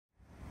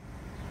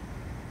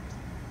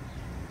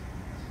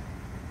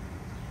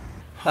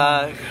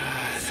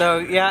So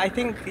yeah, I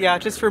think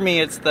just for me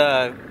it's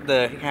the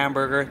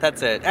hamburger.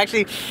 That's it.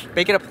 Actually,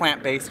 make it a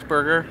plant-based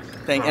burger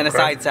thing and a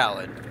side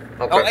salad.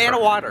 Okay. Oh, and a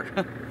water.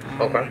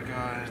 Oh my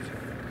god.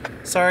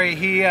 Sorry,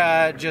 he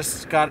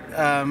just got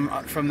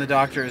from the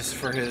doctors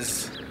for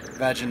his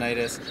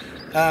vaginitis.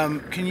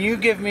 Can you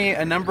give me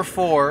a number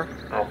 4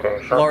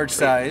 large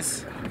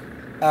size,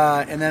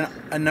 and then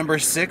a number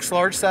 6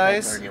 large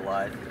size? I already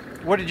lied.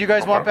 What did you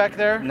guys want back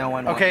there? No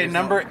one. Okay,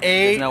 number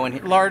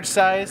 8 large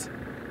size.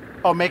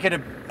 Oh, make it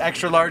an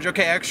extra large.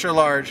 Okay, extra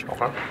large.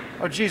 Okay.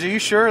 Oh, geez, are you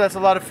sure? That's a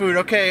lot of food.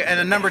 Okay, and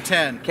a number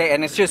 10. Okay,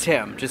 and it's just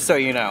him, just so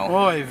you know.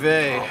 Oy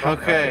vey.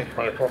 Okay.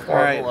 All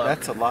right,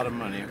 that's a lot of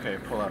money. Okay,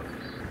 pull up.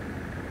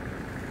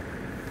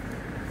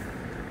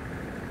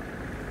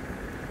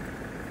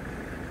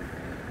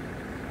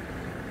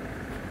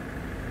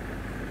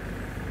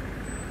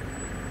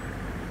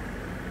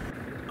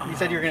 You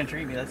said you were gonna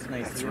treat me. That's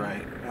nice. That's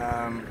right.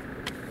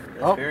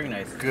 That's very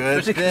nice. Good.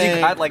 Especially because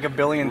you got like a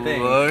billion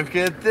things. Look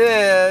at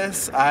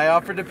this. I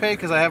offered to pay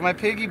because I have my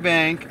piggy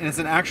bank, and it's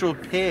an actual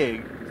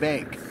pig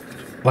bank.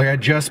 Like, I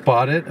just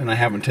bought it, and I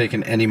haven't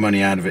taken any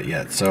money out of it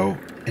yet, so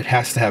it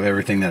has to have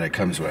everything that it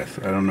comes with.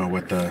 I don't know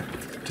what the...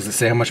 Does it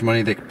say how much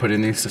money they put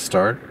in these to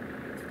start?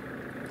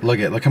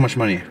 Look how much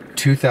money.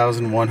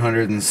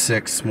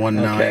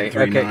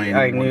 $2,106.1939.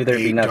 I knew there'd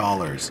be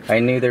nothing. I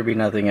knew there'd be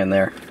nothing in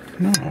there.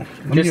 No.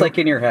 Just like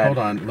in your head. Hold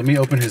on. Let me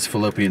open his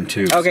fallopian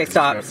tube. Okay,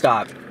 stop.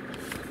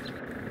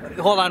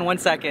 Hold on 1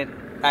 second.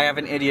 I have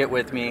an idiot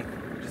with me.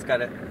 Just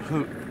gotta...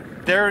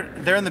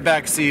 They're in the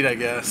back seat, I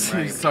guess.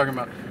 Right. He's talking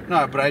about...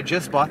 No, but I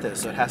just bought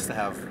this, so it has to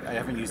have... I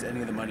haven't used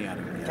any of the money out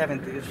of it yet. Kevin,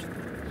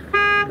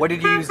 what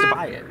did you use to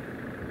buy it?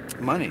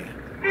 Money.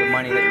 The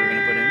money that you were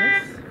gonna put in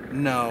this?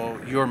 No,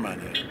 your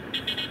money.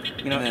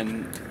 You know, and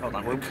then hold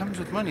on. It comes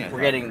with money.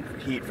 We're getting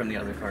heat from the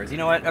other cars. You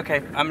know what?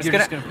 Okay, I'm just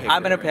gonna pay.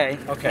 I'm gonna pay.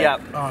 Okay. Yeah.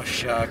 Oh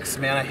shucks,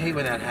 man! I hate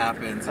when that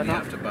happens and you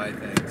have to buy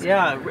things.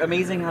 Yeah,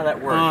 amazing how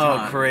that works. Oh,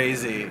 huh?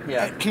 Crazy.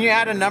 Yeah. Can you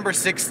add a number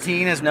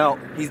 16 as? No,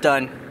 he's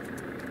done.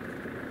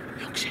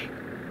 Milkshake.